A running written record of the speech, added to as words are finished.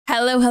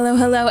Hello, hello,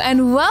 hello,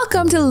 and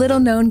welcome to Little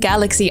Known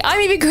Galaxy.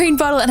 I'm Evie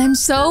Greenbottle, and I'm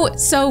so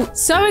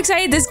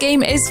excited. This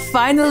game is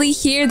finally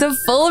here. The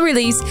full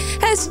release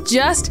has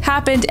just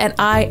happened, and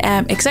I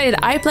am excited.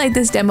 I played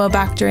this demo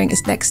back during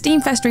its next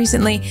Steam Fest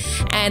recently,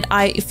 and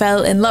I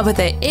fell in love with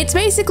it. It's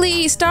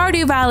basically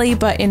Stardew Valley,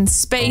 but in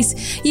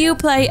space. You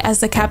play as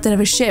the captain of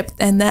a ship,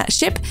 and that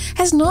ship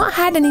has not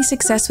had any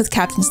success with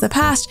captains in the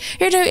past.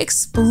 You're to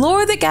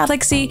explore the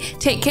galaxy,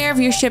 take care of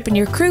your ship and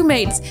your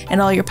crewmates,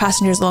 and all your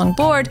passengers along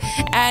board,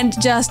 and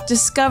just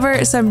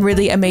discover some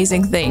really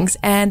amazing things,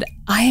 and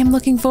I am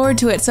looking forward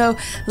to it. So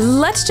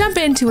let's jump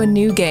into a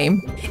new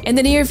game. In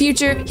the near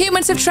future,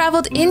 humans have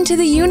traveled into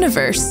the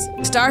universe.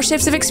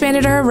 Starships have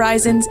expanded our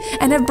horizons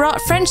and have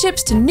brought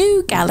friendships to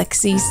new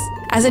galaxies.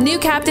 As a new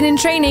captain in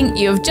training,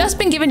 you have just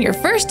been given your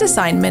first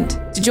assignment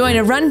to join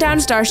a rundown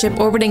starship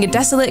orbiting a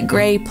desolate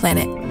gray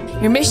planet.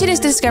 Your mission is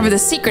to discover the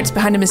secrets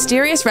behind a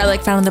mysterious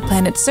relic found on the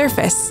planet's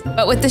surface.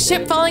 But with the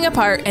ship falling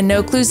apart and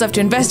no clues left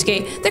to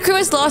investigate, the crew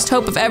has lost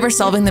hope of ever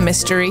solving the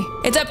mystery.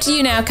 It's up to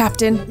you now,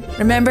 Captain.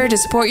 Remember to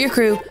support your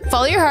crew,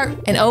 follow your heart,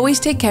 and always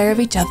take care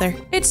of each other.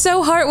 It's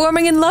so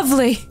heartwarming and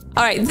lovely.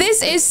 Alright,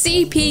 this is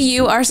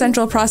CPU, our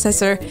central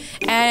processor,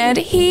 and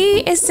he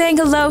is saying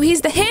hello.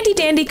 He's the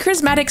handy-dandy,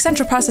 charismatic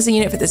central processing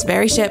unit for this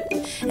very ship.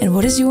 And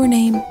what is your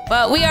name?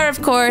 Well, we are,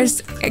 of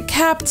course,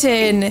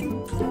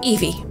 Captain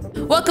Evie.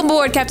 Welcome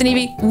aboard, Captain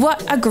Evie.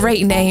 What a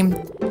great name.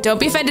 Don't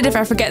be offended if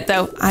I forget,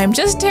 though. I'm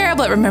just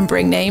terrible at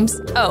remembering names.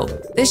 Oh,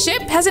 this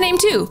ship has a name,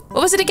 too.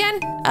 What was it again?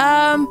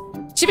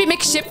 Shippy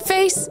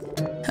McShipface?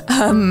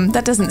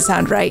 That doesn't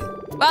sound right.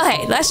 Well,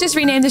 hey, let's just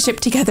rename the ship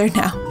together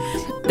now.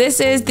 This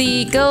is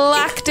the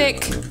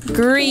Galactic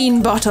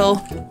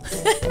Greenbottle.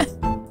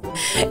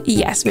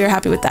 Yes, we are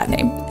happy with that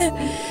name.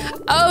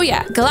 Oh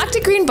yeah,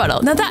 Galactic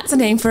Greenbottle. Now that's a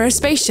name for a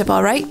spaceship,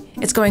 all right?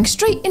 It's going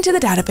straight into the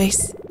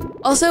database.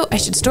 Also, I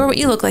should store what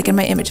you look like in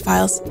my image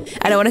files.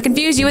 I don't want to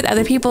confuse you with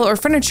other people or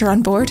furniture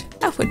on board.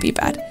 That would be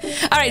bad.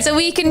 All right, so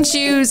we can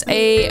choose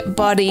a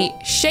body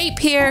shape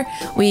here.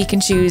 We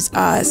can choose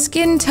a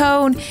skin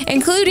tone,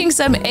 including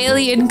some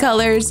alien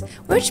colors,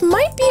 which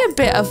might be a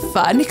bit of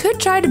fun. We could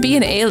try to be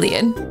an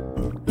alien.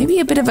 Maybe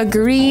a bit of a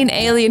green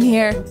alien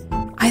here.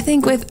 I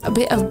think with a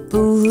bit of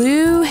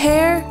blue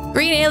hair.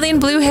 Green alien,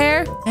 blue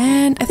hair.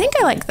 And I think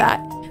I like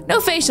that.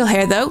 No facial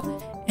hair though.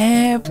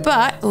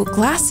 But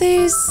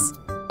glasses.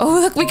 Oh,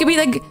 look, we could be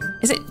like,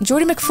 is it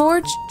Geordie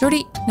McForge?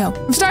 Geordie, no,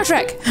 from Star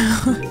Trek.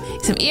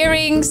 Some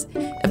earrings,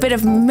 a bit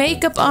of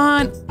makeup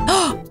on.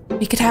 Oh,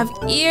 we could have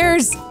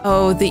ears.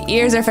 Oh, the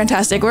ears are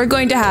fantastic. We're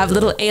going to have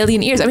little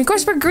alien ears. I mean, of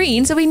course, we're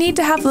green, so we need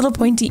to have little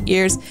pointy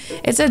ears.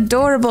 It's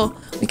adorable.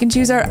 We can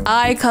choose our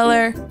eye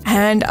color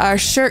and our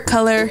shirt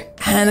color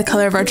and the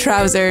color of our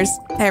trousers.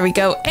 There we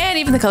go. And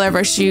even the color of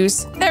our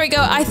shoes. There we go.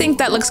 I think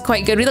that looks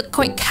quite good. We look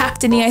quite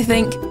captain-y, I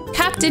think.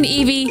 Captain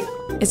Evie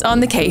is on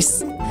the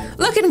case.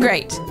 Looking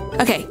great.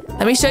 Okay,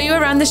 let me show you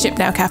around the ship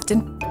now,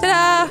 Captain.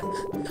 Ta-da!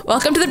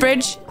 Welcome to the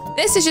bridge.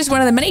 This is just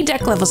one of the many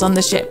deck levels on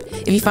the ship.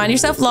 If you find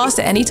yourself lost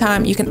at any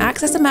time, you can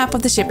access a map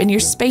of the ship in your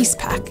space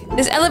pack.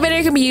 This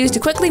elevator can be used to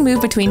quickly move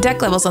between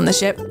deck levels on the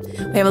ship.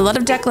 We have a lot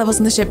of deck levels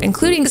on the ship,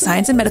 including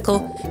science and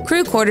medical,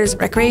 crew quarters,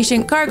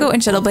 recreation, cargo,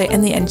 and shuttle bay,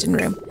 and the engine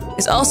room.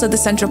 There's also the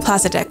central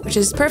plaza deck, which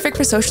is perfect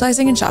for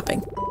socializing and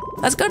shopping.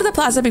 Let's go to the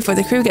plaza before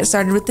the crew gets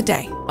started with the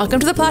day. Welcome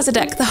to the plaza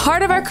deck, the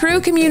heart of our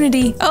crew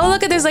community. Oh,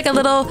 look, there's like a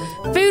little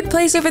food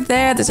place over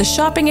there. There's a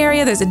shopping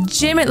area. There's a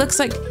gym. It looks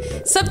like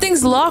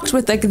something's locked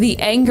with like the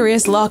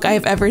angriest lock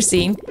I've ever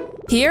seen.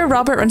 Here,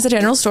 Robert runs the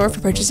general store for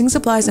purchasing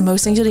supplies and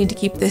most things you'll need to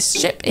keep this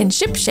ship in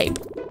ship shape.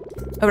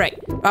 All right,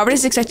 Robert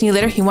is expecting you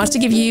later. He wants to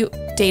give you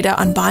data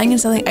on buying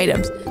and selling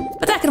items,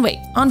 but that can wait.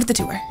 On to the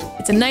tour.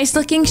 It's a nice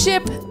looking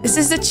ship. This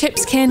is the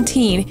Chip's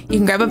Canteen. You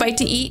can grab a bite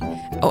to eat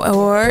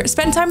or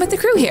spend time with the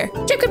crew here.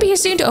 Chip could be here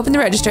soon to open the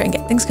register and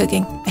get things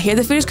cooking. I hear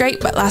the food is great,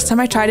 but last time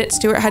I tried it,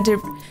 Stuart had to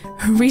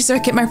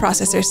recircuit my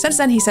processor. Since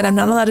then, he said I'm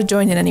not allowed to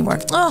join in anymore.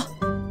 Oh,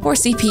 poor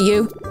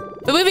CPU.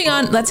 But moving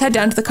on, let's head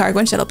down to the cargo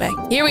and shuttle bay.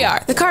 Here we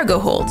are, the cargo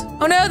hold.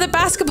 Oh no, the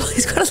basketball,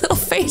 he's got a little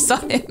face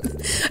on him.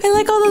 I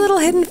like all the little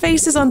hidden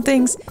faces on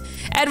things.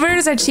 Edward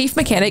is our chief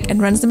mechanic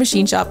and runs the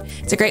machine shop.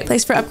 It's a great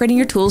place for upgrading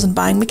your tools and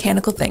buying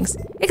mechanical things.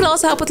 It can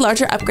also help with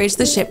larger upgrades to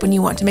the ship when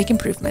you want to make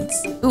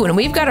improvements. Ooh, and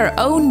we've got our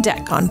own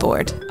deck on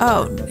board.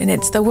 Oh, and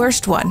it's the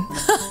worst one.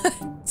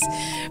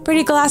 It's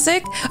pretty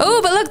classic.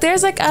 Oh, but look,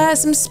 there's like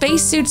some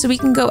space suits so we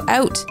can go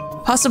out,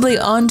 possibly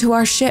onto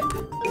our ship.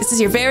 This is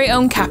your very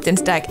own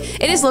captain's deck.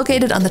 It is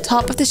located on the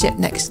top of the ship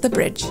next to the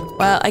bridge.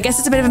 Well, I guess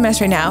it's a bit of a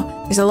mess right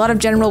now. There's a lot of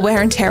general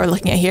wear and tear we're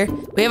looking at here.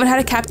 We haven't had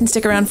a captain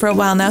stick around for a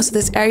while now, so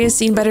this area's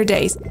seen better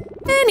days.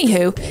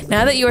 Anywho,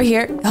 now that you are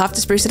here, you'll have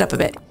to spruce it up a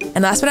bit.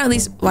 And last but not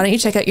least, why don't you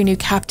check out your new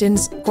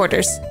captain's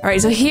quarters? All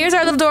right, so here's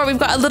our little door. We've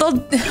got a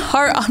little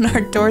heart on our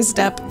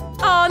doorstep.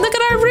 Oh, look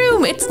at our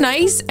room. It's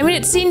nice. I mean,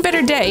 it's seen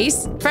better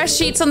days. Fresh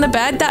sheets on the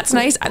bed. That's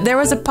nice. There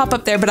was a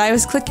pop-up there, but I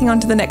was clicking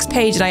onto the next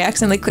page and I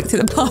accidentally clicked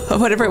through the pop-up,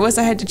 whatever it was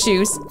I had to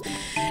choose.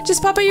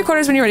 Just pop out your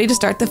quarters when you're ready to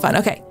start the fun.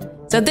 Okay,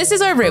 So this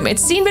is our room.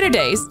 It's seen better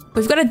days.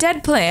 We've got a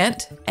dead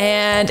plant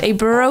and a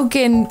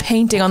broken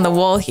painting on the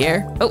wall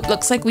here. Oh,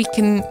 looks like we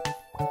can...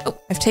 Oh,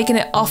 I've taken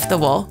it off the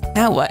wall.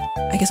 Now what?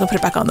 I guess I'll put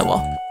it back on the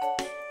wall.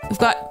 We've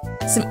got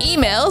some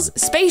emails.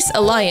 Space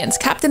Alliance,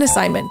 Captain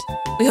Assignment.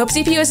 We hope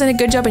CPU has done a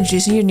good job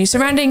introducing you to new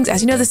surroundings.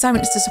 As you know, the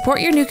assignment is to support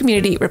your new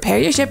community, repair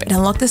your ship, and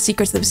unlock the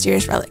secrets of the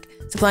mysterious relic.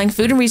 Supplying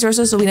food and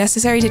resources will be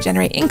necessary to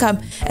generate income,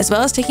 as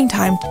well as taking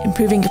time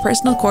improving your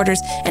personal quarters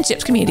and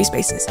ship's community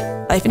spaces.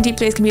 Life in deep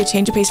space can be a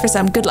change of pace for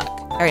some. Good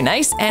luck. Very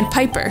nice. And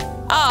Piper.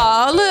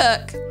 Aw,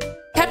 look.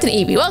 Captain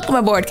Evie. Welcome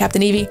aboard,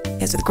 Captain Evie.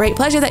 It's with great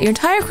pleasure that your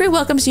entire crew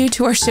welcomes you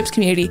to our ship's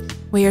community.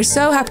 We are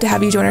so happy to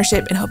have you join our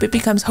ship and hope it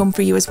becomes home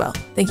for you as well.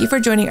 Thank you for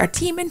joining our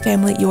team and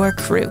family, your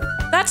crew.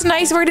 That's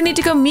nice. We're gonna need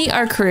to go meet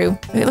our crew.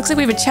 It looks like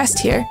we have a chest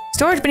here.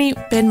 Storage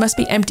bin must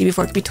be empty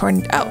before it can be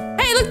torn. Oh,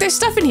 hey, look, there's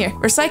stuff in here.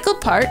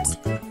 Recycled parts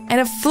and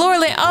a floor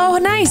lamp. Oh,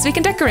 nice. We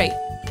can decorate.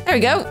 There we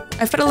go.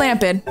 I've put a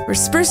lamp in. We're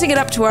sprucing it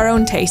up to our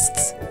own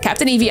tastes.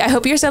 Captain Evie, I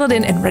hope you're settled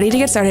in and ready to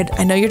get started.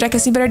 I know your deck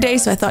has seen better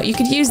days, so I thought you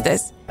could use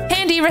this.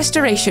 Handy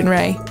restoration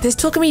ray. This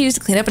tool can be used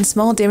to clean up in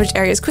small damaged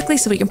areas quickly,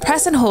 so we can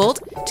press and hold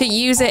to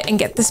use it and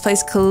get this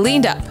place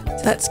cleaned up.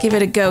 So let's give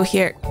it a go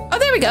here. Oh,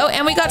 there we go.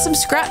 And we got some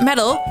scrap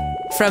metal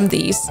from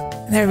these.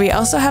 There we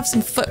also have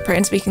some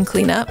footprints we can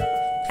clean up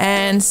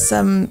and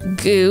some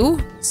goo.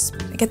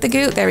 Get the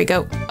goo. There we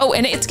go. Oh,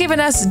 and it's given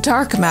us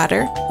dark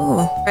matter. Oh,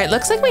 all right.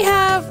 Looks like we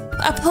have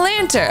a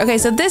planter. Okay,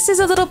 so this is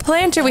a little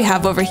planter we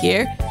have over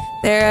here.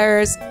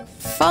 There's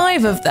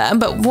 5 of them,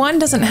 but one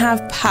doesn't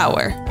have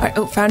power. All right,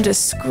 oh, found a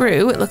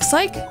screw. It looks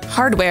like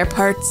hardware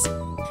parts.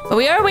 But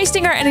we are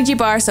wasting our energy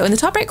bar. So in the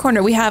top right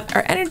corner, we have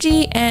our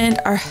energy and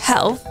our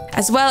health,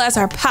 as well as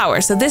our power.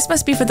 So this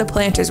must be for the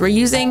planters.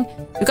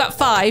 We've got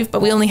 5,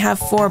 but we only have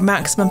 4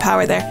 maximum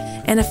power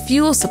there. And a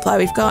fuel supply.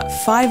 We've got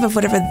 5 of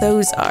whatever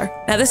those are.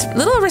 Now this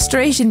little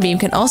restoration beam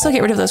can also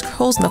get rid of those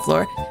holes in the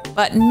floor,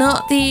 but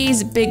not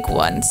these big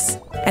ones.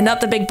 And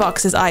not the big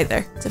boxes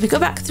either. So if we go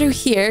back through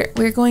here,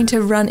 we're going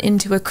to run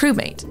into a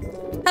crewmate.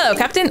 Hello,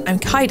 Captain. I'm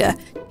Kaida,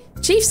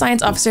 Chief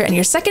Science Officer and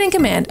your second in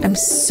command. I'm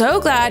so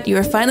glad you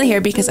are finally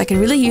here because I could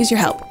really use your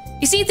help.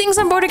 You see, things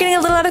on board are getting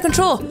a little out of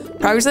control.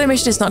 Progress on the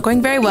mission is not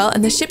going very well,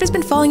 and the ship has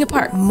been falling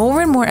apart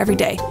more and more every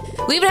day.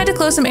 We even had to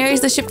close some areas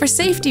of the ship for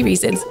safety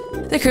reasons.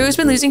 The crew has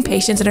been losing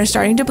patience and are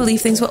starting to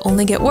believe things will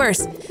only get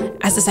worse.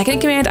 As the second in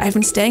command, I've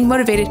been staying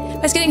motivated,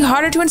 but it's getting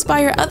harder to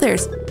inspire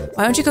others.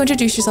 Why don't you go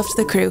introduce yourself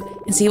to the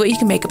crew and see what you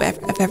can make of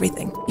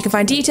everything. You can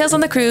find details on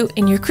the crew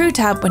in your crew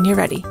tab when you're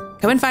ready.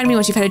 Come and find me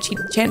once you've had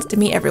a chance to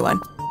meet everyone.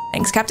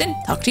 Thanks, Captain.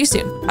 Talk to you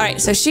soon. All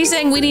right, so she's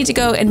saying we need to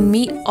go and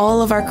meet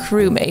all of our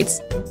crewmates,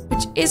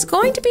 which is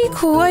going to be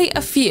quite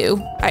a few.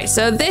 All right,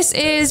 so this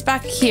is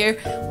back here.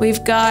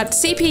 We've got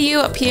CPU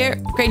up here.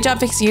 Great job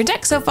fixing your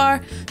deck so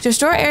far. To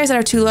restore areas that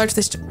are too large for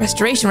this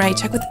restoration ray,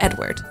 check with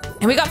Edward.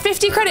 And we got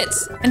 50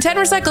 credits and 10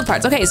 recycled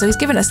parts. Okay, so he's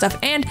given us stuff.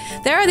 And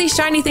there are these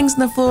shiny things on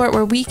the floor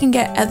where we can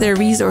get other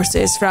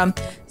resources from.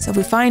 So if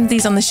we find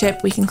these on the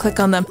ship, we can click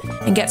on them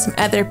and get some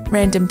other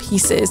random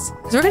pieces.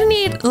 So we're gonna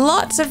need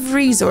lots of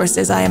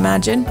resources, I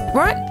imagine.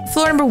 We're at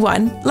floor number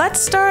 1.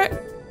 Let's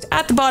start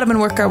at the bottom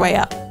and work our way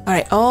up. All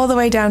right, all the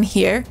way down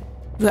here.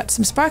 We've got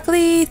some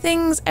sparkly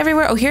things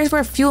everywhere. Oh, here's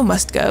where fuel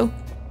must go.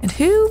 And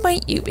who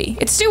might you be?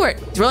 It's Stuart.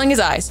 He's rolling his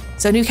eyes.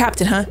 So new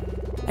captain, huh?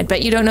 I'd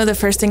bet you don't know the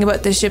first thing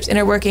about this ship's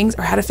inner workings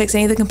or how to fix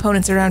any of the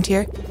components around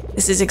here.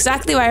 This is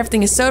exactly why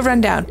everything is so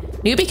run down.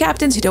 Newbie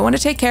captains who don't want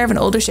to take care of an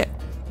older ship.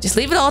 Just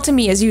leave it all to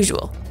me as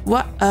usual.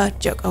 What a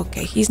joke.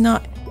 Okay, he's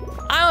not...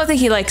 I don't think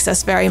he likes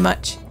us very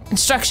much.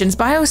 Instructions.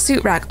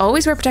 Bio-suit rack.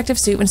 Always wear protective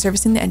suit when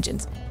servicing the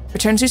engines.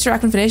 Return suits to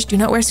rack when finished. Do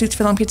not wear suits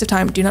for long periods of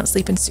time. Do not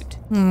sleep in suit.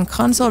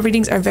 Console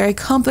readings are very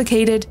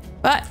complicated,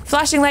 but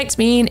flashing lights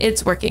mean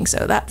it's working,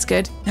 so that's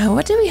good. Now,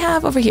 what do we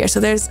have over here? So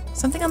there's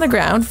something on the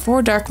ground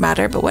for dark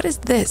matter, but what is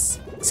this?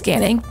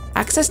 Scanning.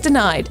 Access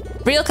denied.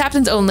 Real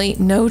captains only.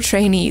 No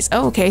trainees.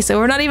 Oh, okay, so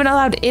we're not even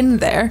allowed in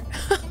there.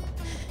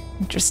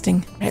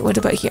 Interesting. Right, what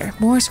about here?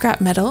 More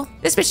scrap metal.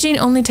 This machine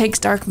only takes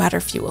dark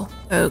matter fuel.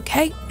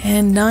 Okay,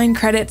 and 9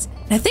 credits.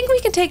 And I think we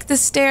can take the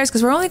stairs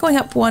because we're only going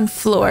up 1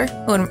 floor.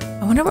 Oh, and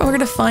I wonder what we're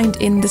gonna find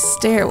in the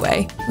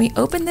stairway. Can we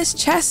open this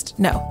chest?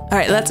 No. All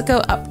right, let's go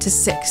up to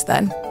 6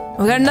 then.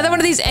 We got another one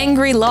of these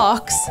angry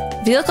locks.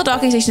 Vehicle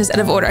docking station is out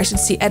of order. I should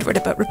see Edward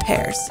about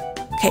repairs.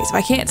 Okay, so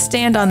I can't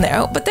stand on there.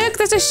 Oh, but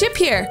there's a ship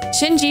here.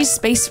 Shinji's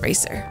Space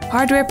Racer.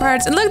 Hardware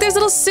parts. And look, there's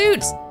little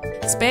suits.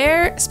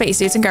 Spare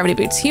spacesuits and gravity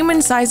boots.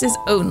 Human sizes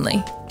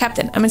only.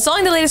 Captain, I'm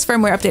installing the latest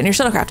firmware update on your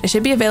shuttlecraft. It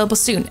should be available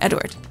soon,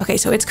 Edward. Okay,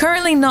 so it's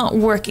currently not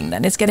working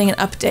then. It's getting an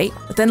update.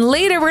 But then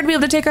later we're gonna be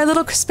able to take our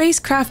little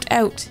spacecraft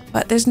out.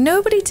 But there's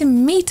nobody to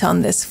meet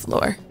on this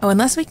floor. Oh,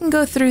 unless we can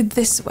go through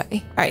this way.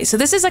 All right, so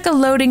this is like a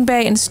loading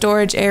bay and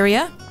storage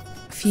area.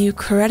 A few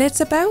credits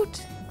about.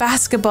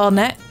 Basketball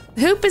net.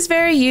 The hoop is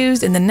very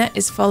used and the net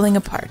is falling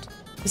apart.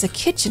 There's a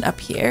kitchen up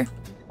here.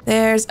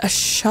 There's a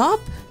shop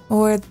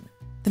or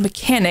the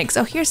mechanics.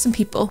 Oh, here's some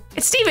people.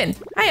 It's Steven.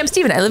 Hi, I'm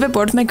Steven. I live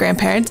aboard with my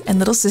grandparents and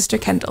little sister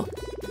Kendall.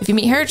 If you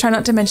meet her, try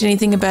not to mention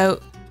anything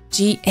about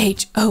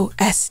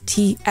GHOSTS.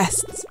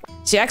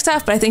 She acts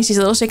tough, but I think she's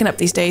a little shaken up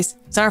these days.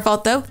 It's not her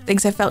fault though.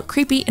 Things have felt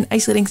creepy and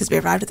isolating since we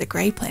arrived at the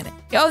Grey Planet.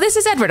 Oh, this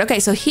is Edward. Okay,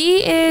 so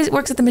he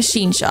works at the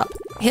machine shop.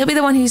 He'll be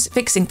the one who's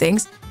fixing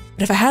things.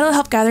 But if I had a little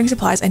help gathering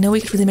supplies, I know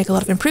we could really make a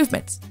lot of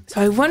improvements.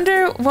 So I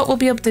wonder what we'll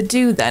be able to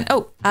do then.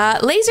 Oh,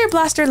 laser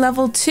blaster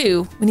level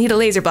 2. We need a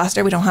laser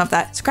blaster. We don't have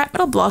that. Scrap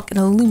metal block and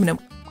aluminum.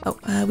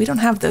 Oh, we don't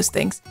have those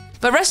things.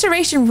 But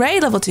restoration ray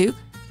level 2.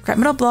 Scrap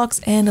metal blocks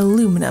and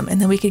aluminum.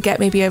 And then we could get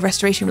maybe a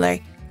restoration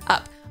ray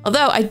up.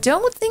 Although I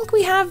don't think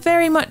we have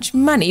very much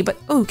money, but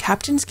oh,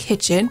 Captain's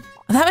Kitchen.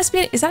 Well, that must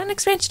be, is that an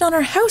expansion on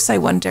our house, I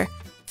wonder?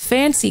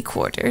 Fancy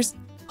quarters,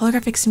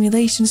 holographic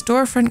simulation,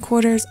 storefront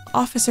quarters,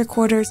 officer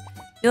quarters,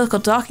 vehicle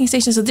docking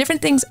station, so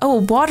different things. Oh,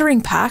 a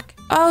watering pack.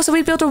 Oh, so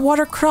we build to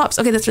water crops.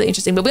 Okay, that's really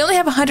interesting, but we only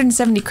have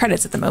 170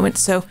 credits at the moment,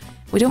 so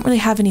we don't really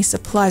have any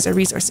supplies or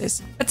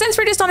resources. But since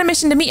we're just on a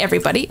mission to meet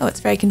everybody, oh, it's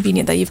very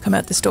convenient that you've come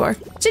out the store.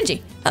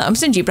 Shinji. Hello, I'm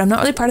Shinji, but I'm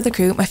not really part of the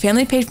crew. My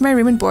family paid for my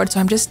room and board, so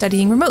I'm just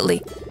studying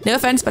remotely. No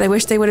offense, but I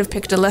wish they would have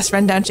picked a less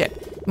rundown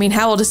ship. I mean,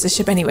 how old is this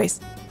ship anyways?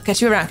 I'll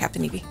catch you around,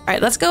 Captain Evie. All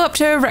right, let's go up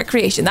to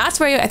recreation. That's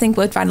where I think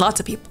we'll find lots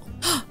of people.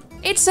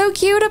 It's so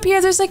cute up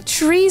here. There's like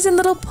trees and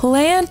little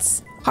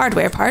plants.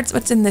 Hardware parts.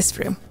 What's in this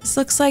room? This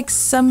looks like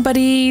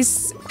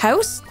somebody's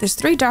house. There's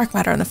 3 dark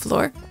matter on the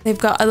floor. They've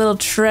got a little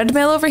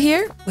treadmill over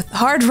here with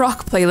hard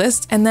rock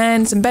playlist and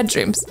then some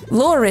bedrooms.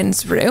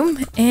 Lauren's room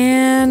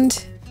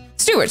and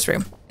Stuart's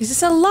room. Is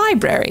this a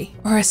library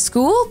or a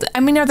school? I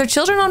mean, are there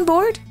children on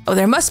board? Oh,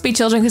 there must be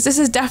children because this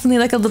is definitely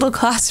like a little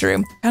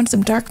classroom. Found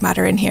some dark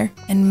matter in here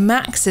and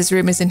Max's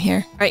room is in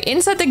here. All right,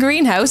 inside the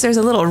greenhouse, there's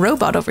a little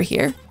robot over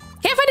here.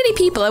 Can't find any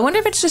people. I wonder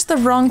if it's just the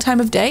wrong time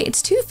of day.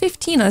 It's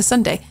 2:15 on a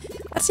Sunday.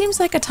 That seems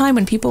like a time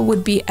when people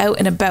would be out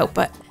and about,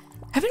 but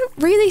I haven't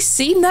really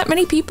seen that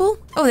many people.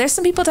 Oh, there's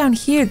some people down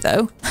here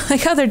though.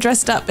 Like how they're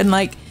dressed up in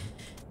like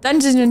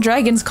Dungeons and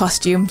Dragons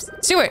costumes.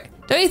 Stuart,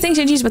 don't you think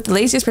Shinji's about the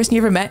laziest person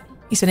you ever met?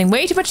 He's spending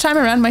way too much time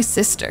around my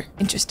sister.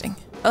 Interesting.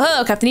 Oh,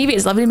 hello, Captain Evie.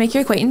 It's lovely to make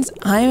your acquaintance.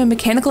 I am a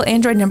mechanical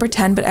android number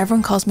 10, but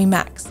everyone calls me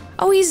Max.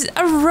 Oh, he's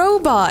a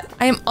robot.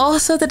 I am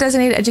also the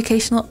designated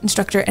educational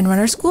instructor and run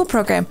our school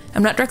program.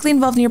 I'm not directly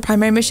involved in your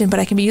primary mission, but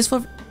I can be a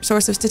useful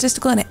source of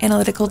statistical and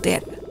analytical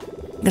data.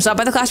 You can stop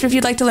by the classroom if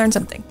you'd like to learn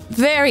something.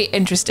 Very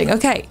interesting.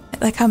 Okay. I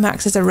like how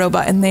Max is a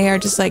robot and they are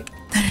just like,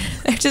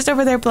 they're just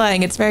over there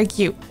playing. It's very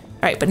cute.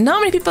 All right, but not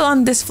many people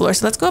on this floor,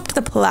 so let's go up to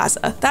the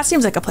plaza. That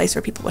seems like a place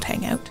where people would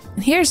hang out.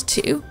 And here's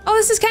 2. Oh,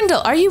 this is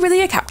Kendall. Are you really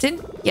a captain?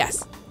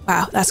 Yes.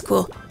 Wow, that's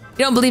cool.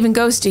 You don't believe in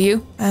ghosts, do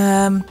you?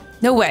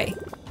 No way.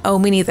 Oh,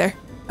 me neither.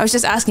 I was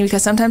just asking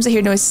because sometimes I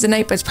hear noises at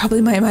night, but it's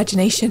probably my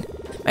imagination.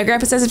 My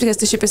grandpa says it's because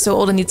the ship is so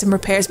old and needs some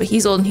repairs, but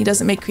he's old and he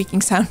doesn't make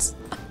creaking sounds.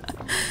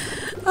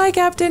 Hi,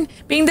 Captain.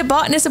 Being the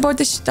botanist aboard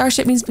the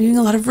starship means doing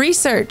a lot of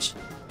research.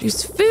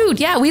 Produce food.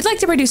 Yeah, we'd like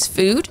to produce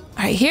food.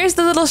 All right, here's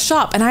the little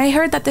shop, and I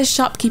heard that this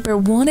shopkeeper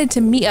wanted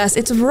to meet us.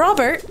 It's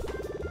Robert.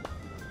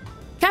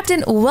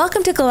 Captain,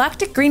 welcome to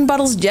Galactic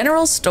Greenbottle's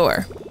general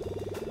store.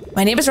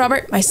 My name is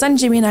Robert. My son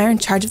Jimmy and I are in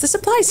charge of the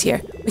supplies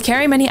here. We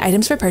carry many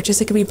items for purchase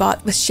that can be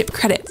bought with ship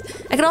credits.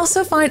 I can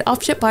also find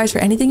off-ship buyers for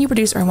anything you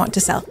produce or want to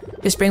sell.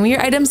 Just bring me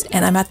your items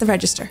and I'm at the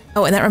register.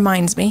 Oh, and that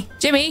reminds me.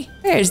 Jimmy,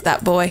 where's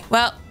that boy?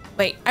 Well,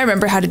 wait, I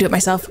remember how to do it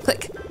myself.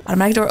 Click.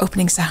 Automatic door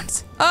opening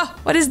sounds. Oh,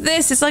 what is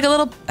this? It's like a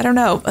little, I don't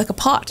know, like a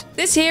pot.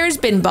 This here is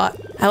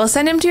Binbot. I will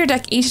send him to your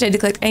deck each day to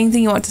collect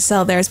anything you want to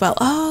sell there as well.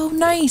 Oh,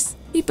 nice.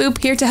 Beep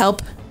boop, here to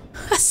help.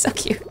 That's so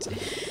cute.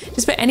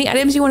 Just put any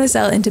items you want to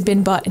sell into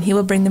Binbot and he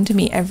will bring them to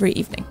me every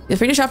evening. Feel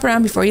free to shop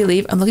around before you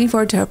leave. I'm looking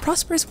forward to a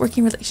prosperous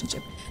working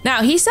relationship.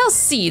 Now, he sells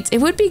seeds. It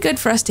would be good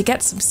for us to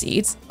get some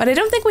seeds, but I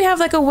don't think we have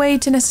like a way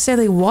to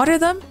necessarily water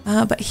them.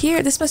 But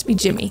here, this must be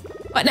Jimmy.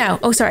 What now?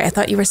 Oh, sorry, I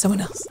thought you were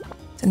someone else.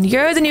 So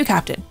you're the new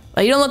captain.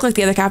 Well, you don't look like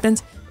the other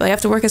captains, but you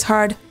have to work as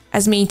hard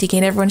as me to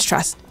gain everyone's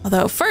trust.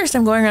 Although first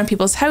I'm going around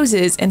people's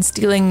houses and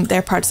stealing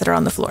their parts that are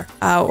on the floor,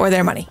 or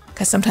their money,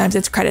 because sometimes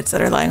it's credits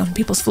that are lying on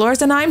people's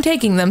floors and I'm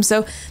taking them.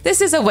 So this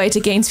is a way to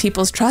gain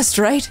people's trust,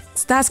 right?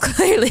 So that's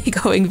clearly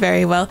going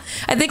very well.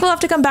 I think we'll have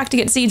to come back to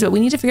get seeds, but we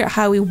need to figure out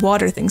how we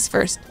water things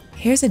first.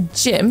 Here's a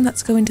gym.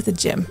 Let's go into the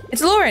gym.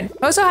 It's Lauren.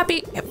 I'm so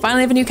happy. I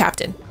finally have a new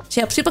captain. She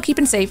helps people keep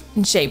in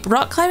shape.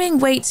 Rock climbing,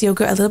 weights,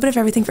 yoga, a little bit of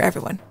everything for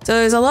everyone. So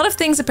there's a lot of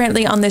things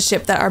apparently on this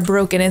ship that are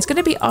broken and it's going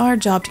to be our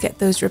job to get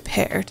those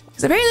repaired.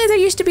 Because apparently there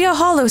used to be a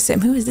holo sim.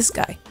 Who is this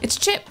guy? It's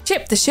Chip.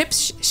 Chip, the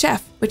ship's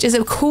chef, which is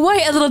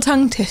quite a little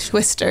tongue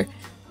twister.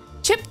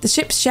 Chip, the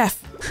ship's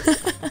chef.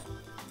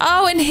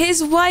 Oh, and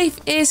his wife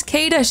is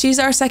Kada. She's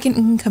our second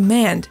in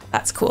command.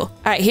 That's cool.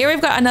 All right, here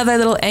we've got another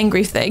little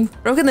angry thing.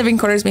 Broken living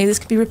quarters. Maybe this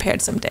could be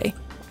repaired someday.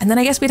 And then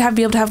I guess we'd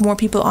be able to have more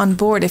people on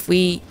board if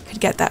we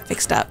could get that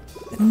fixed up.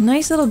 A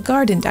nice little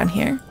garden down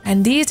here.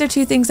 And these are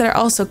 2 things that are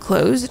also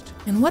closed.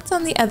 And what's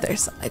on the other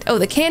side? Oh,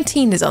 the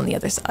canteen is on the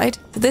other side.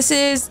 So this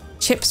is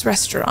Chip's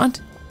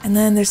restaurant. And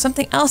then there's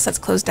something else that's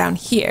closed down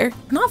here.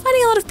 I'm not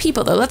finding a lot of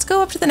people though. Let's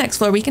go up to the next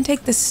floor. We can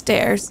take the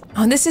stairs.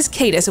 Oh, and this is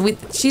Kada. So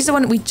she's the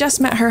one, we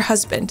just met her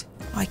husband.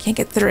 Oh, I can't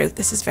get through.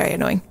 This is very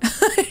annoying.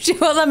 She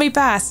won't let me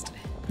pass.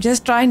 I'm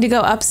just trying to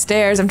go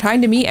upstairs. I'm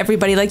trying to meet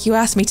everybody like you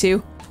asked me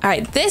to. All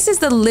right, this is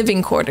the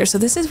living quarter. So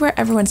this is where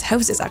everyone's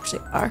houses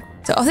actually are.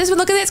 So, oh, this one,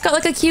 look at it. It's got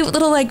like a cute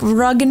little like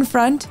rug in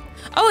front.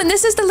 Oh, and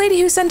this is the lady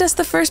who sent us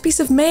the first piece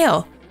of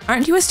mail.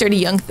 Aren't you a sturdy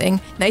young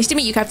thing? Nice to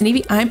meet you, Captain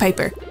Evie. I'm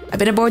Piper. I've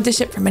been aboard this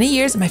ship for many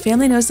years and my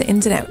family knows the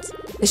ins and outs.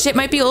 The ship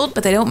might be old,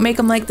 but they don't make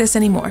them like this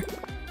anymore.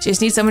 She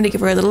just needs someone to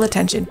give her a little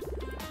attention.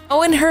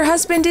 Oh, and her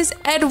husband is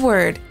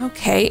Edward.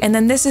 Okay, and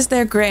then this is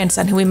their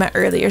grandson who we met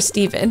earlier,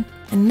 Stephen.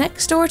 And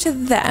next door to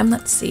them,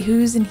 let's see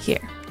who's in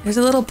here. There's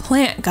a little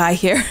plant guy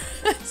here.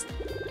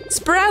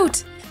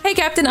 Sprout! Hey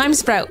Captain, I'm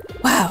Sprout.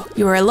 Wow,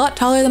 you are a lot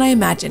taller than I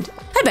imagined.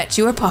 I bet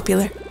you are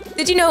popular.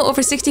 Did you know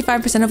over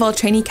 65% of all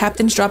trainee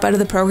captains drop out of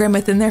the program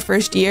within their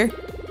first year?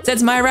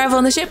 Since my arrival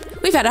on the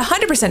ship, we've had a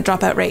 100%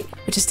 dropout rate,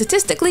 which is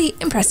statistically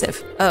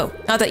impressive. Oh,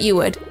 not that you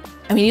would.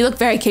 I mean, you look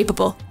very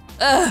capable.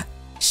 Ugh,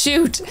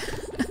 shoot.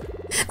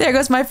 There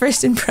goes my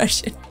first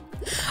impression.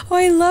 Oh,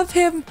 I love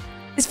him.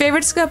 His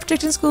favorite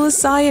subject in school is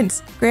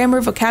science.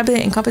 Grammar,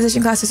 vocabulary, and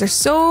composition classes are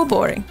so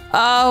boring.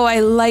 Oh, I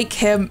like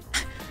him.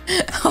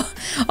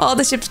 All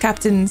the ship's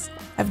captains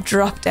have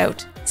dropped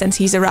out since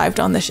he's arrived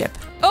on the ship.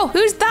 Oh,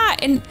 who's that?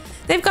 And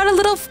they've got a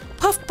little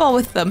puffball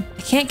with them.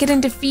 I can't get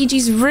into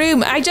Fiji's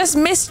room. I just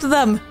missed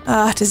them.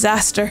 Ah,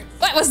 disaster.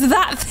 What was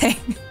that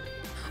thing?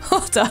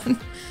 Hold on.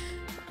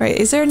 Right,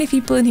 is there any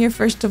people in here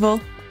first of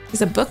all?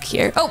 There's a book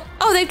here.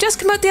 Oh, they've just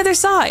come out the other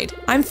side.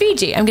 I'm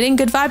Fiji. I'm getting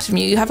good vibes from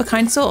you. You have a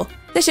kind soul.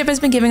 This ship has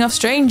been giving off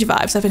strange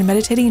vibes. I've been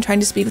meditating and trying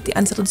to speak with the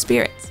unsettled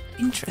spirits.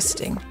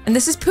 Interesting. And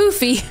this is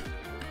Poofy.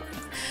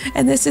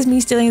 And this is me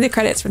stealing the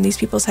credits from these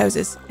people's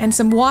houses. And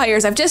some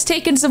wires. I've just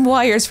taken some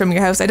wires from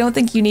your house. I don't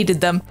think you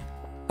needed them.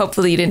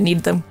 Hopefully you didn't need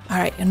them. All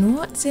right, and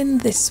what's in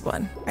this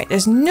one? Right,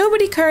 there's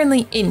nobody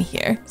currently in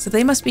here, so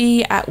they must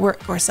be at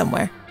work or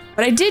somewhere.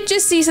 But I did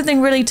just see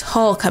something really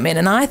tall come in,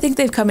 and I think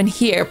they've come in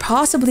here,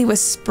 possibly with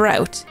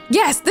Sprout.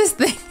 Yes, this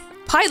thing.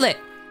 Pilot.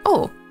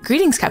 Oh,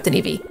 greetings, Captain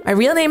Evie. My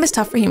real name is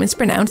tough for humans to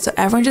pronounce, so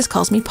everyone just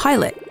calls me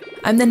Pilot.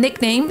 As the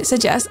nickname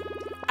suggests,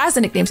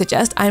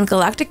 I'm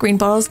Galactic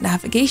Greenbottle's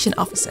navigation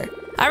officer.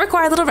 I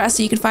require a little rest,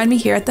 so you can find me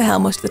here at the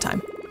helm most of the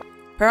time.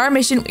 For our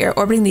mission, we are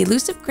orbiting the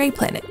elusive gray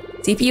planet.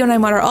 CPU and I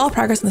monitor all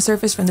progress on the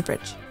surface from the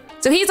bridge.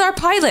 So he's our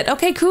pilot.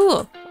 Okay,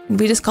 cool. And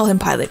we just call him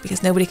Pilot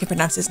because nobody can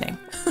pronounce his name.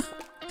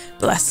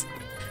 Bless.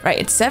 Right,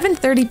 it's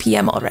 7:30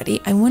 p.m.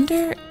 already. I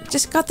wonder,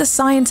 just got the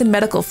science and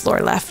medical floor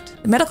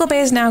left. The medical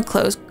bay is now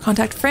closed.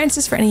 Contact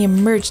Francis for any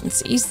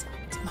emergencies.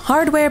 Some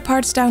hardware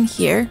parts down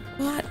here.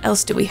 What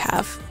else do we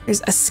have?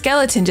 There's a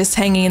skeleton just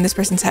hanging in this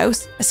person's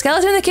house. A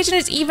skeleton in the kitchen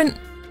is even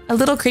a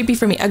little creepy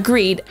for me.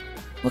 Agreed.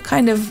 What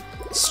kind of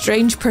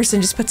strange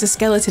person just puts a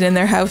skeleton in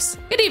their house?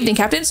 Good evening,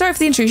 Captain. Sorry for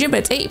the intrusion,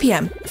 but it's 8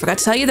 p.m. I forgot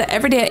to tell you that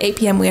every day at 8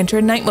 p.m. we enter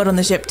a night mode on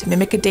the ship to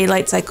mimic a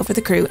daylight cycle for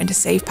the crew and to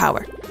save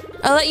power.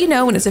 I'll let you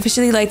know when it's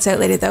officially lights out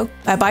later though.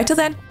 Bye-bye till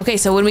then. Okay,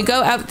 so when we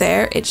go out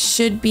there, it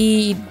should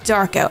be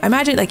dark out. I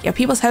imagine like, yeah,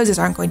 people's houses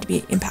aren't going to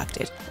be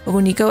impacted. But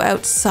when you go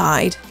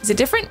outside, is it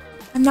different?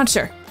 I'm not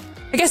sure.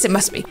 I guess it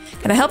must be.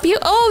 Can I help you?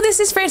 Oh,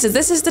 this is Francis.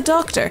 This is the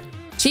doctor.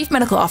 Chief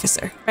Medical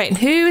Officer. Right, and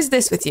who is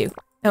this with you?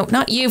 No,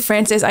 not you,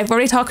 Francis. I've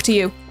already talked to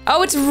you.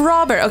 Oh, it's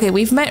Robert. Okay,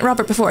 we've met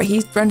Robert before.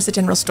 He runs the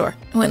general store.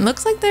 Oh, it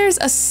looks like there's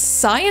a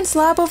science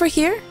lab over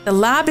here. The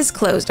lab is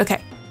closed.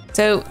 Okay.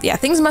 So yeah,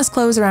 things must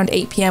close around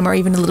 8 p.m. or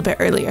even a little bit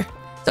earlier.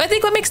 So I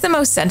think what makes the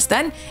most sense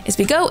then is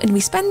we go and we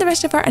spend the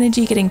rest of our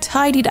energy getting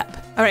tidied up.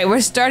 All right, we're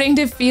starting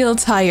to feel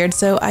tired.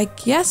 So I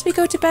guess we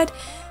go to bed.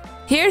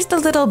 Here's the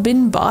little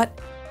bin bot.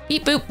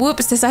 Beep boop,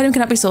 whoops, this item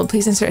cannot be sold.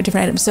 Please insert a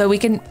different item. So we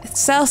can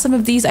sell some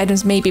of these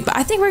items maybe, but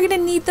I think we're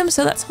gonna need them.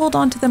 So let's hold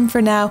on to them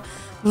for now.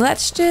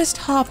 Let's just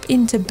hop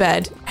into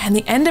bed. And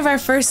the end of our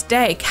first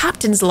day,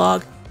 Captain's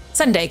log.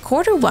 Sunday,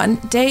 quarter 1,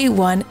 day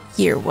 1,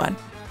 year 1.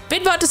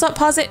 Bidbot does not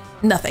pause it,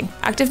 nothing.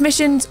 Active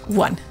missions,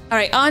 1. All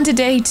right, on to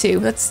day 2.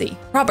 Let's see.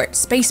 Robert,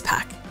 space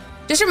pack.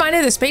 Just a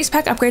reminder, the space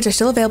pack upgrades are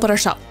still available at our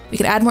shop. We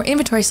can add more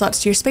inventory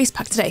slots to your space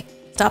pack today.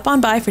 Stop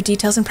on by for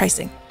details and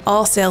pricing.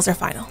 All sales are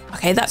final.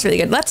 Okay, that's really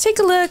good. Let's take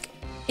a look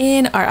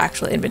in our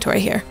actual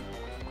inventory here.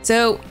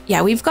 So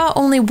yeah, we've got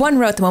only 1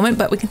 row at the moment,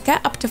 but we can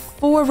get up to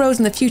 4 rows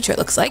in the future, it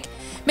looks like.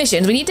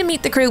 Missions, we need to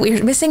meet the crew.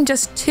 We're missing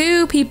just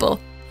 2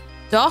 people.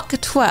 Doc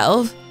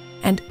 12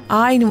 and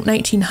I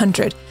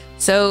 1900.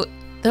 So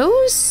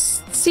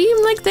those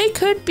seem like they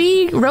could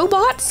be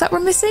robots that we're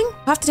missing.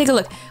 We'll have to take a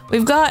look.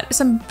 We've got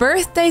some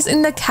birthdays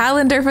in the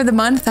calendar for the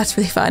month. That's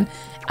really fun.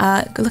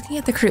 Looking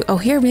at the crew. Oh,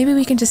 here, maybe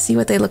we can just see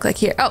what they look like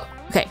here. Oh,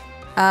 okay.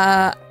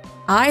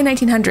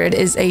 I-1900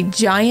 is a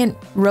giant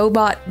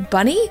robot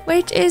bunny,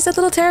 which is a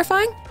little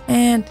terrifying.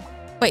 And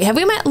wait, have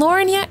we met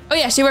Lauren yet? Oh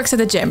yeah, she works at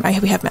the gym.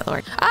 We have met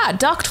Lauren. Ah,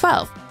 Doc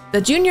 12, the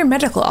junior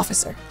medical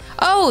officer.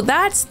 Oh,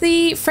 that's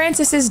the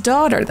Francis's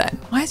daughter then.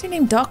 Why is her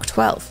name Doc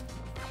 12?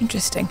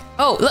 Interesting.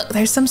 Oh, look,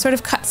 there's some sort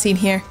of cutscene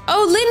here.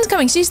 Oh, Lynn's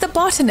coming. She's the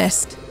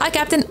botanist. Hi,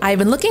 Captain. I've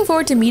been looking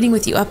forward to meeting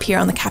with you up here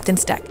on the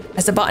captain's deck.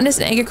 As a botanist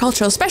and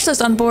agricultural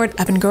specialist on board,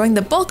 I've been growing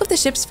the bulk of the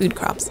ship's food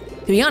crops.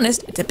 To be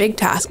honest, it's a big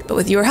task, but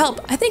with your help,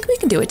 I think we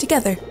can do it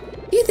together.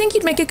 Do you think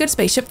you'd make a good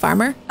spaceship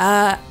farmer?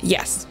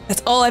 Yes.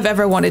 That's all I've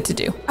ever wanted to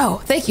do.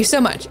 Oh, thank you so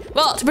much.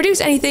 Well, to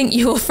produce anything,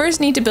 you will first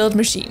need to build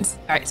machines.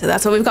 All right, so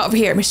that's what we've got over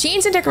here.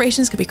 Machines and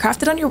decorations can be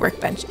crafted on your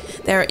workbench.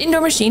 There are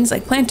indoor machines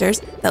like planters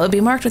that will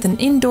be marked with an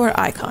indoor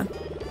icon,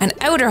 and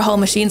outer hull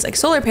machines like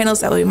solar panels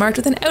that will be marked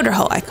with an outer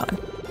hull icon.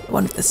 The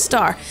one with the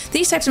star.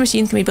 These types of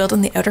machines can be built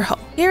on the outer hull.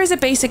 Here is a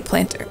basic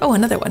planter. Oh,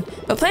 another one.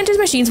 But planters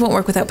machines won't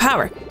work without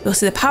power. You'll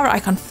see the power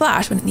icon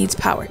flash when it needs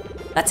power.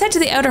 Let's head to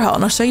the outer hull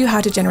and I'll show you how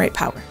to generate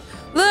power.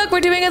 Look,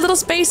 we're doing a little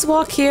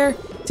spacewalk here.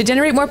 To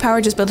generate more power,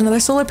 just build another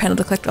solar panel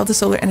to collect all the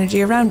solar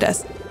energy around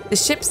us. The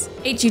ship's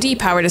HUD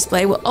power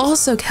display will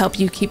also help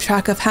you keep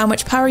track of how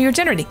much power you're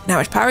generating and how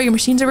much power your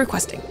machines are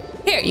requesting.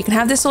 Here, you can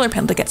have this solar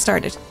panel to get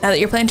started. Now that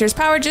your planter is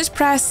powered, just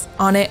press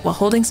on it while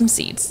holding some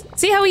seeds.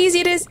 See how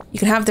easy it is? You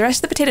can have the rest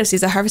of the potato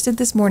seeds I harvested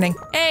this morning.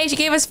 Hey, she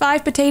gave us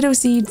 5 potato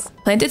seeds.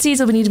 Planted seeds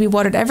will need to be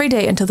watered every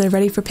day until they're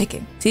ready for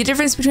picking. See the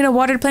difference between a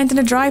watered plant and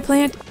a dry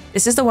plant?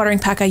 This is the watering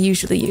pack I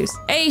usually use.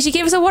 Hey, she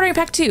gave us a watering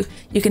pack too.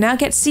 You can now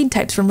get seed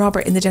types from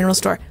Robert in the general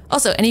store.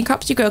 Also, any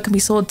crops you grow can be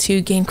sold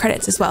to gain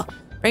credits as well.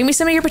 Bring me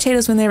some of your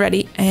potatoes when they're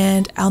ready,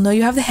 and I'll know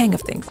you have the hang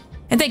of things.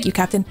 And thank you,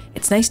 Captain.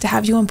 It's nice to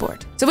have you on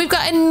board. So we've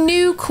got a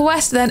new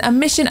quest then, a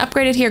mission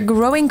upgraded here,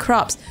 growing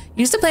crops.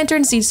 Use the planter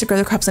and seeds to grow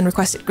the crops and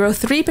request it. Grow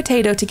 3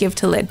 potato to give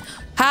to Lynn.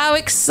 How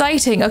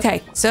exciting.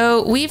 Okay,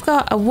 so we've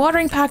got a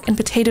watering pack and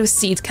potato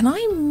seeds. Can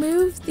I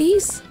move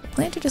these? The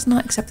planter does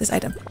not accept this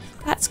item.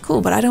 That's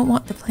cool, but I don't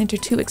want the planter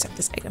to accept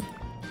this item.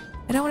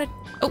 I don't want to...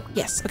 Oh,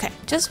 yes, okay.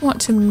 Just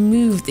want to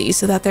move these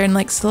so that they're in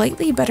like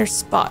slightly better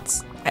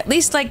spots. At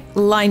least like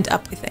lined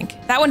up, I think.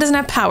 That one doesn't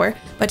have power,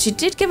 but she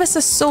did give us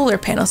a solar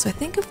panel. So I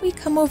think if we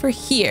come over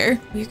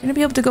here, we're going to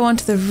be able to go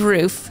onto the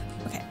roof.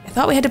 Okay, I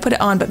thought we had to put it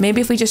on, but maybe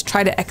if we just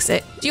try to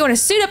exit. Do you want to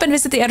suit up and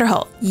visit the outer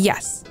hull?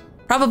 Yes.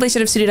 Probably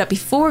should have suited up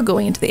before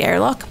going into the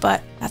airlock,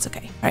 but that's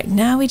okay. All right,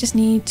 now we just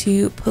need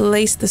to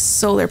place the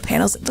solar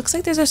panels. It looks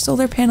like there's a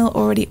solar panel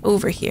already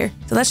over here.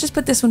 So let's just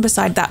put this one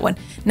beside that one.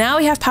 Now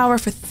we have power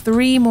for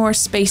 3 more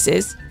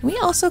spaces. Can we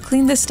also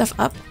clean this stuff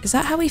up? Is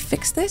that how we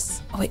fix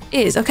this? Oh, it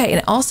is. Okay, and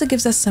it also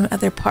gives us some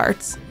other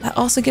parts. That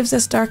also gives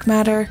us dark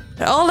matter.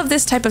 But all of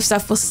this type of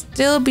stuff will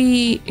still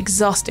be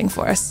exhausting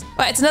for us.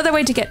 But it's another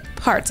way to get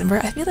parts, and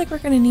I feel like we're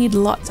going to need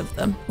lots of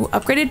them. Ooh,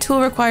 upgraded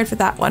tool required for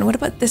that one. What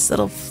about this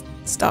little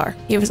star?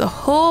 Give us a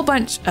whole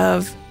bunch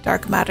of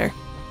dark matter.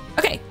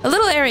 Okay, a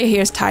little area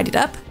here is tidied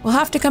up. We'll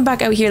have to come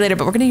back out here later,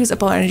 but we're going to use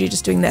up all our energy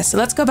just doing this. So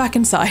let's go back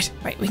inside.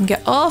 Right, we can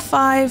get all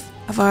 5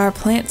 of our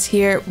plants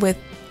here with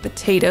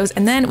potatoes,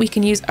 and then we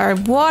can use our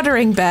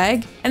watering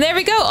bag. And there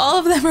we go. All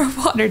of them are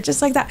watered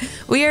just like that.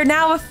 We are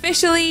now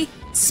officially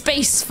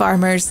space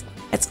farmers.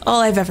 That's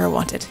all I've ever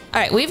wanted. All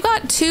right, we've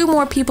got 2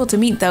 more people to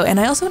meet though, and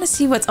I also want to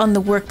see what's on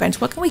the workbench.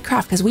 What can we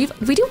craft? Because we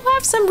do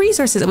have some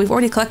resources that we've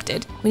already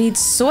collected. We need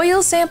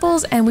soil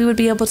samples, and we would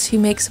be able to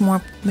make some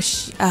more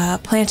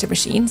planter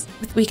machines.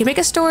 We can make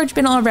a storage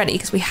bin already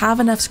because we have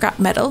enough scrap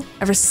metal.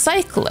 A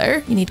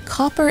recycler, you need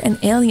copper and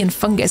alien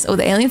fungus. Oh,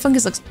 the alien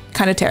fungus looks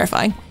kind of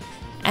terrifying.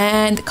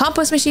 And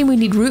compost machine, we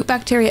need root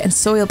bacteria and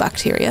soil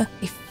bacteria.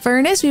 A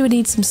furnace, we would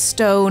need some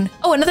stone.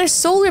 Oh, another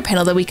solar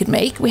panel that we could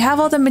make. We have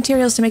all the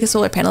materials to make a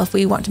solar panel if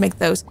we want to make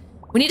those.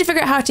 We need to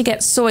figure out how to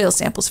get soil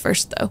samples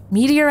first though.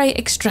 Meteorite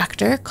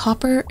extractor,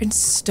 copper and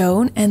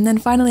stone, and then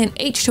finally an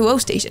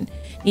H2O station.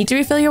 Need to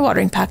refill your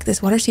watering pack.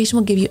 This water station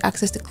will give you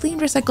access to clean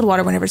recycled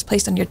water whenever it's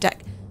placed on your deck.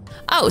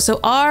 Oh,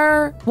 so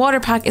our water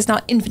pack is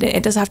not infinite.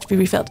 It does have to be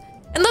refilled.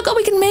 And look,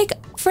 we can make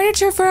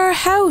furniture for our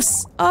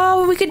house.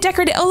 Oh, we could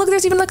decorate it. Oh, look,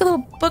 there's even like a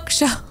little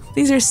bookshelf.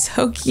 These are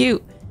so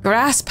cute.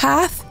 Grass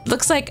path.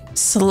 Looks like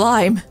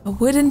slime. A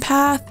wooden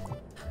path.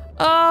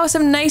 Oh,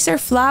 some nicer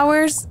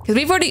flowers. Because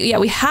we've already, yeah,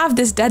 we have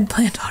this dead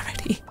plant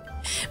already.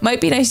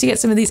 Might be nice to get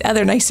some of these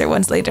other nicer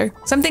ones later.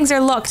 Some things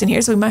are locked in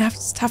here, so we might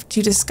have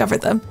to discover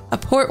them. A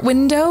port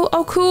window.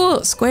 Oh,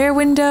 cool. Square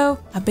window.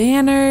 A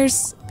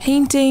banners.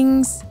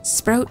 Paintings.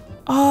 Sprout.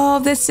 Oh,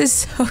 this is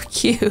so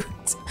cute.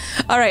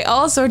 All right,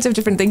 all sorts of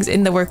different things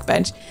in the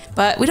workbench,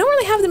 but we don't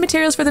really have the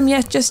materials for them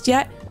just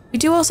yet. We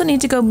do also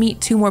need to go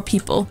meet 2 more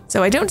people.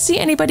 So I don't see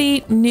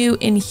anybody new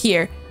in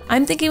here.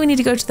 I'm thinking we need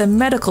to go to the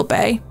medical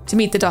bay to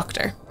meet the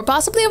doctor, or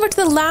possibly over to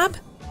the lab,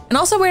 and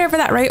also wherever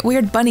that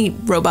weird bunny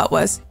robot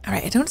was. All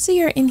right, I don't see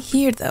her in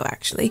here though,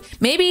 actually.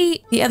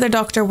 Maybe the other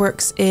doctor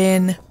works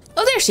in...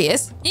 Oh, there she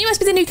is. You must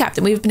be the new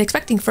captain we've been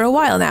expecting for a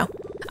while now.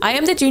 I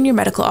am the junior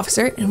medical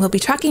officer and will be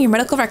tracking your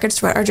medical records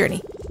throughout our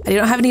journey. I do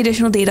not have any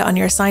additional data on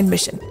your assigned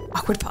mission.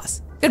 Awkward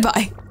pause.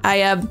 Goodbye. I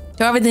don't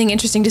have anything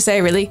interesting to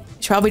say, really. I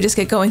should probably just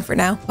get going for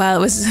now. Well,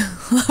 it was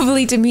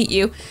lovely to meet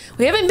you.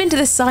 We haven't been to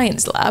the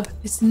science lab.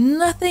 There's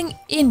nothing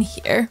in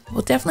here.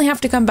 We'll definitely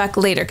have to come back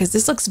later because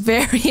this looks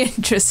very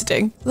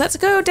interesting. Let's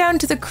go down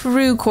to the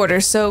crew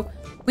quarters. So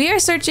we are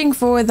searching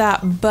for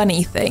that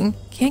bunny thing.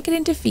 Can't get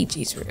into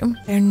Fiji's room.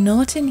 They're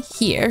not in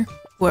here,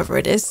 whoever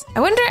it is.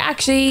 I wonder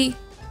actually...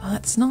 Oh,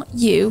 that's not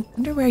you. I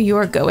wonder where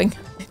you're going.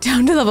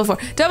 Down to level 4.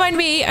 Don't mind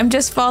me. I'm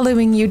just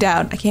following you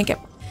down.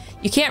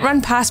 You can't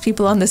run past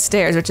people on the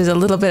stairs, which is a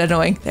little bit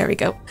annoying. There we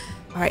go.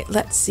 All right,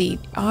 let's see.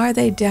 Are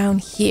they down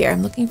here?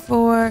 I'm looking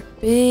for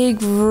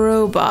big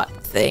robot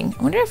thing.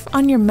 I wonder if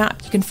on your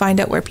map you can find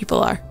out where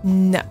people are.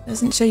 No,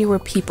 doesn't show you where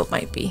people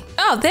might be.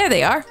 Oh, there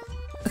they are.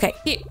 Okay,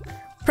 here.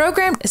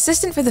 Programmed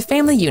assistant for the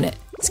family unit.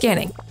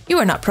 Scanning. You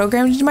are not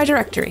programmed into my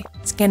directory.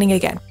 Scanning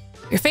again.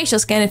 Your facial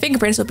scan and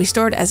fingerprints will be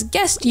stored as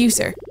guest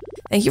user.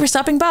 Thank you for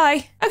stopping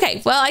by.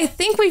 Okay, well, I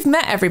think we've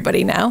met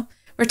everybody now.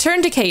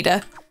 Return to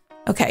Kada.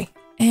 Okay.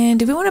 And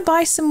do we want to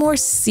buy some more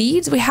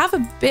seeds? We have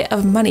a bit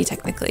of money,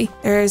 technically.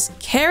 There's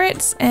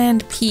carrots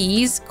and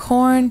peas,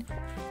 corn,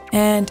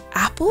 and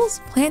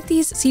apples. Plant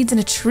these seeds in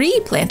a tree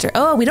planter.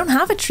 Oh, we don't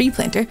have a tree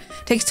planter.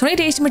 Takes 20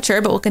 days to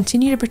mature, but will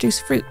continue to produce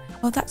fruit.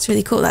 Oh, that's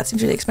really cool. That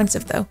seems really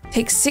expensive, though.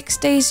 Takes 6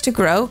 days to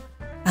grow,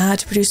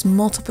 to produce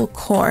multiple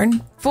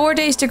corn. 4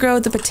 days to grow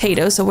the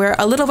potatoes, so we're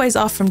a little ways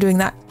off from doing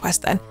that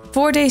quest then.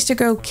 4 days to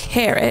grow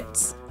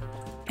carrots,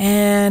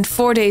 and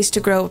 4 days to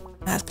grow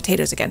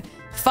potatoes again.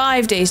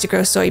 5 days to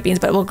grow soybeans,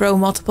 but it will grow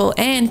multiple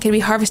and can be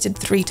harvested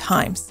 3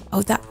 times.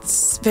 Oh,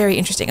 that's very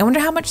interesting. I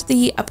wonder how much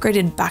the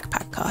upgraded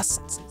backpack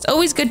costs. It's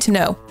always good to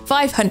know.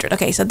 500.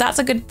 Okay, so that's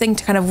a good thing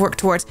to kind of work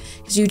towards,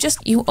 because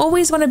you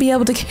always want to be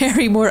able to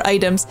carry more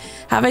items.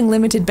 Having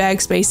limited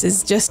bag space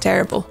is just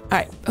terrible. All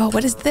right. Oh,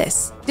 what is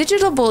this?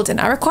 Digital bulletin.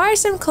 I require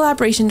some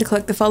collaboration to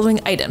collect the following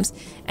items.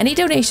 Any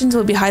donations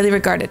will be highly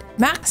regarded.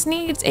 Max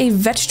needs a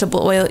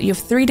vegetable oil. You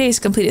have 3 days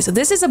to complete it. So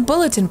this is a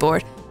bulletin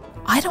board.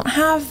 I don't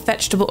have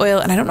vegetable oil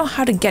and I don't know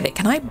how to get it.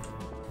 Can I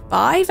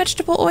buy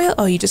vegetable oil?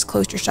 Oh, you just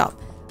closed your shop.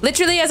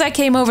 Literally as I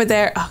came over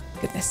there. Oh,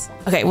 goodness.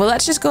 Okay, well,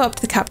 let's just go up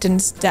to the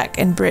captain's deck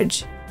and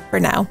bridge for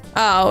now.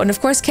 Oh, and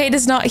of course, Kate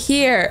is not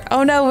here.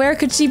 Oh no, where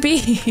could she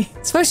be?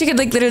 I suppose she could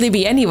like literally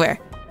be anywhere.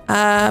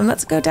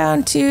 Let's go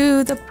down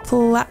to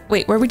the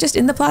wait, were we just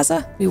in the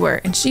plaza? We were,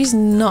 and she's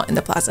not in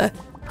the plaza.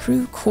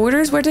 Crew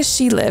quarters? Where does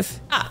she live?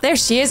 Ah, there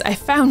she is. I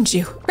found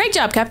you. Great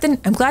job, Captain.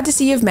 I'm glad to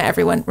see you've met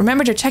everyone.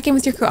 Remember to check in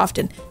with your crew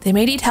often. They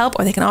may need help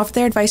or they can offer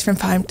their advice from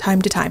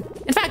time to time.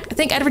 In fact, I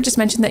think Edward just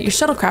mentioned that your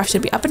shuttlecraft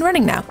should be up and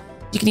running now.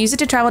 You can use it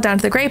to travel down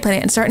to the Grey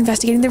Planet and start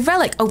investigating the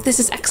relic. Oh, this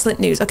is excellent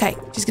news. Okay,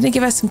 she's going to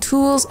give us some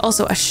tools,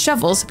 also a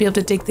shovel to be able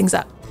to dig things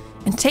up.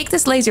 And take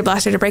this laser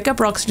blaster to break up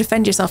rocks to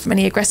defend yourself from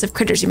any aggressive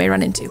critters you may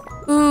run into.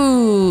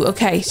 Ooh,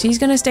 okay, she's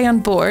going to stay on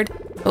board,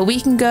 but we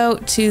can go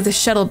to the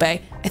shuttle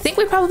bay. I think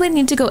we probably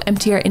need to go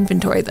empty our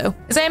inventory though,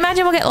 because I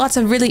imagine we'll get lots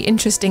of really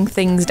interesting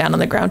things down on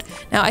the ground.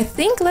 Now I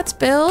think let's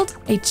build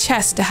a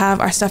chest to have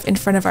our stuff in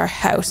front of our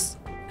house.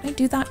 Can I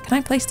do that? Can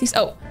I place these?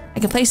 Oh, I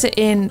can place it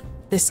in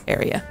this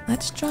area.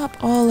 Let's drop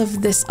all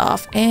of this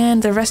off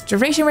and the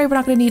restoration ray we're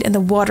not going to need and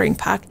the watering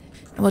pack.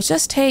 And we'll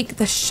just take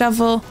the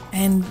shovel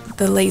and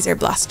the laser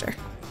blaster.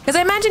 Because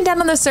I imagine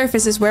down on the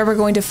surface is where we're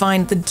going to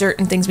find the dirt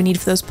and things we need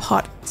for those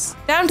pots.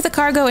 Down to the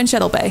cargo and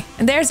shuttle bay.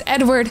 And there's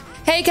Edward.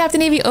 Hey,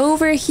 Captain Evie,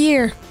 over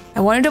here.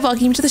 I wanted to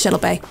welcome you to the shuttle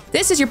bay.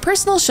 This is your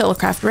personal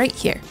shuttlecraft right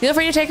here. Feel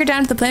free to take her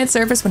down to the planet's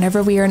surface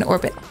whenever we are in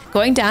orbit.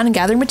 Going down and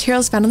gathering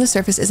materials found on the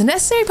surface is a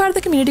necessary part of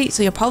the community,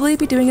 so you'll probably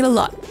be doing it a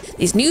lot.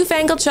 These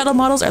newfangled shuttle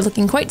models are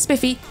looking quite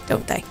spiffy,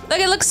 don't they? Look,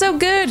 it looks so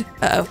good.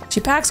 Uh-oh, she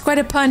packs quite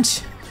a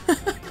punch.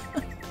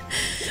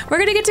 We're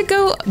gonna get to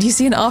go. Do you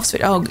see an off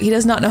switch? Oh, he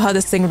does not know how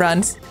this thing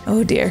runs.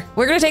 Oh dear.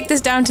 We're gonna take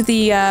this down to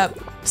the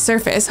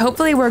surface.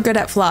 Hopefully we're good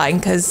at flying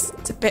because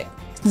it's a bit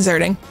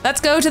concerning.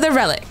 Let's go to the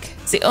relic.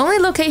 It's the only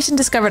location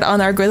discovered on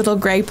our little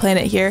gray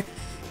planet here.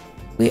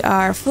 We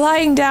are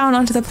flying down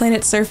onto the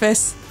planet's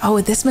surface.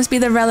 Oh, this must be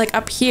the relic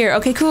up here.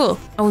 Okay, cool.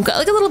 Oh, we've got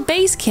like a little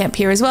base camp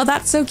here as well.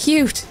 That's so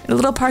cute. A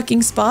little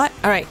parking spot.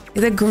 All right,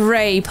 the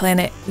gray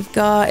planet. We've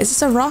got, is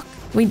this a rock?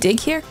 Can we dig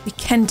here? We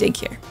can dig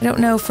here. I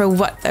don't know for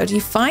what though. Do you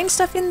find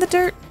stuff in the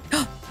dirt?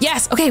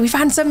 Yes, okay, we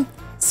found some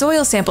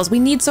soil samples. We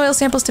need soil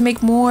samples to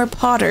make more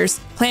planters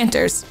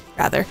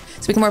rather.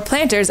 So we can more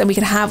planters and we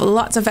can have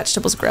lots of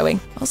vegetables growing.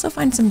 Also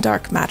find some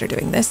dark matter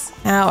doing this.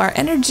 Now our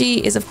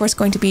energy is of course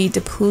going to be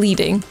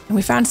depleting and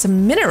we found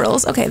some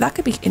minerals. Okay, that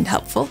could be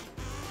helpful.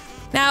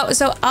 Now,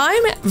 so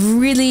I'm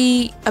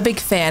really a big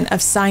fan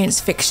of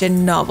science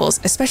fiction novels,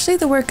 especially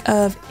the work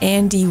of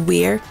Andy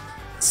Weir.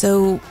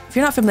 So if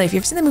you're not familiar, if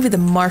you've seen the movie The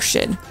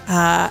Martian,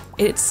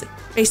 it's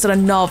based on a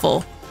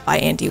novel by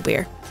Andy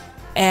Weir.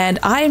 And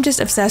I am just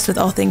obsessed with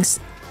all things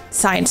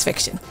science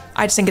fiction.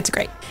 I just think it's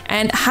great.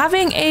 And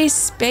having a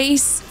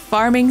space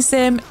farming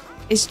sim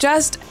is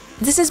just,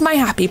 this is my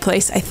happy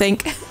place, I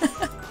think.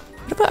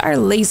 What about our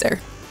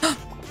laser?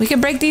 We can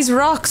break these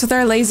rocks with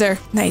our laser.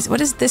 Nice, what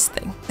is this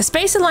thing? A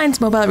Space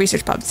Alliance mobile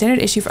research pod,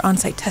 standard issue for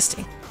on-site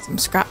testing. Some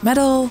scrap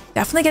metal,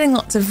 definitely getting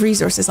lots of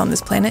resources on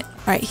this planet. All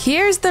right,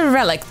 here's the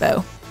relic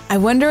though. I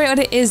wonder what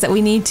it is that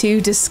we need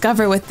to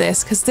discover with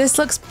this, because this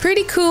looks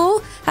pretty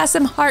cool. Has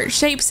some heart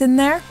shapes in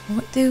there.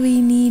 What do we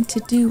need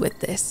to do with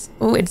this?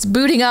 Oh, it's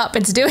booting up.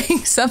 It's doing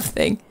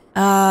something.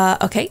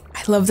 Okay.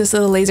 I love this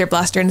little laser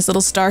blaster and this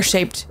little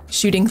star-shaped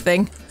shooting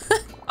thing.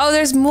 Oh,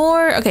 there's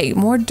more. Okay,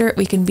 more dirt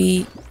we can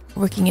be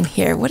working in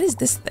here. What is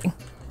this thing?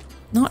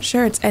 Not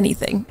sure it's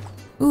anything.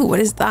 Ooh, what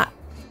is that?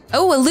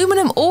 Oh,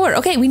 aluminum ore.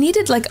 Okay, we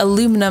needed like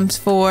aluminums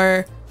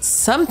for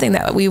something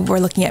that we were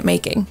looking at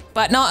making,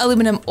 but not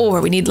aluminum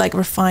ore. We need like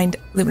refined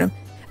aluminum.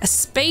 A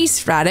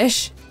space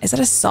radish. Is that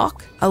a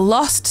sock? A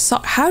lost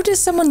sock. How does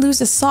someone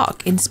lose a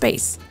sock in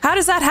space? How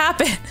does that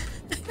happen?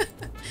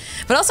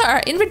 But also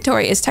our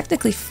inventory is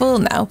technically full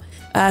now.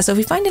 So if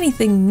we find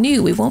anything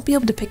new, we won't be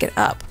able to pick it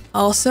up.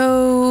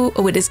 Also,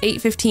 oh, it is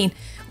 8:15.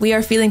 We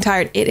are feeling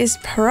tired. It is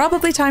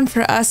probably time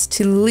for us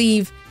to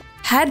leave,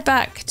 head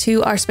back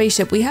to our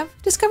spaceship. We have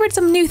discovered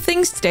some new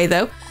things today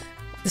though.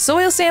 The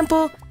soil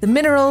sample, the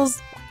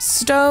minerals,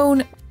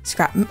 stone,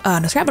 scrap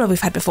metal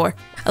we've had before.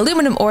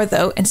 Aluminum ore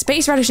though, and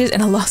space radishes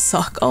and a lost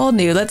sock, all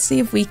new. Let's see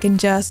if we can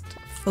just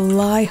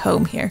fly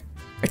home here.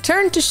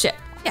 Return to ship,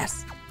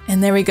 yes.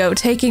 And there we go,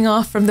 taking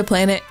off from the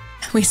planet.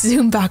 We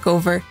zoom back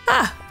over.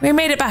 We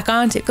made it back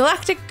onto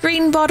Galactic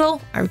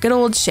Greenbottle, our good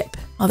old ship.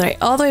 All right,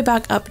 all the way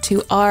back up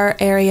to our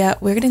area.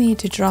 We're gonna need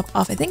to drop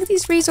off, I think,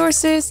 these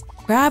resources.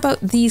 Grab out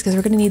these because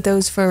we're gonna need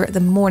those for the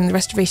morning, the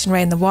restoration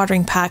ray and the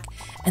watering pack.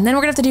 And then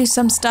we're gonna have to do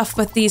some stuff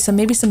with these, so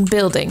maybe some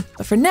building.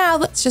 But for now,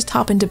 let's just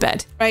hop into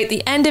bed. Right,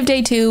 the end of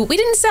day 2. We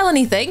didn't sell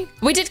anything.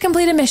 We did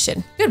complete a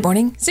mission. Good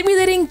morning.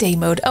 Simulating day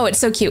mode. Oh, it's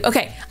so cute.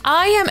 Okay,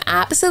 I am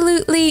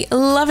absolutely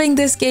loving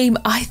this game.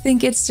 I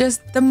think it's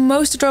just the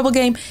most adorable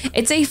game.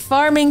 It's a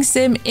farming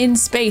sim in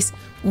space.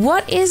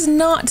 What is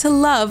not to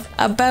love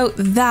about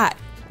that?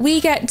 We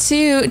get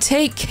to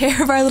take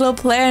care of our little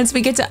plants.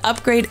 We get to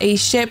upgrade a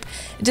ship,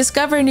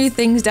 discover new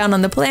things down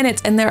on the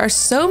planets, and there are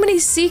so many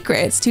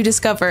secrets to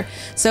discover.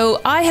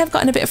 So I have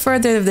gotten a bit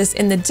further of this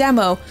in the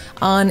demo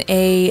on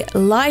a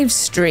live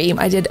stream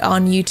I did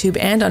on YouTube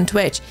and on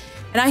Twitch.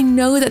 And I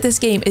know that this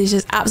game is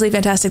just absolutely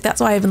fantastic.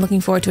 That's why I've been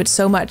looking forward to it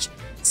so much.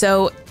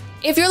 So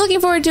if you're looking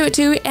forward to it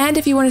too, and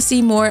if you want to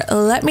see more,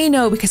 let me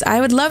know, because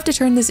I would love to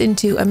turn this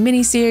into a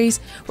mini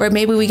series where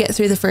maybe we get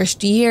through the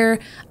first year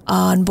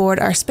on board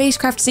our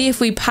spacecraft, see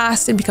if we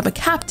pass and become a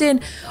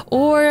captain,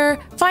 or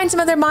find some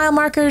other mile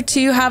marker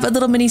to have a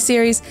little mini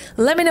series.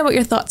 Let me know what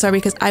your thoughts are,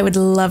 because I would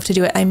love to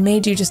do it. I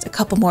may do just a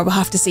couple more, we'll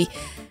have to see.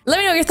 Let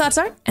me know what your thoughts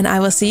are, and I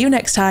will see you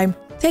next time.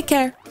 Take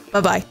care.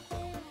 Bye-bye.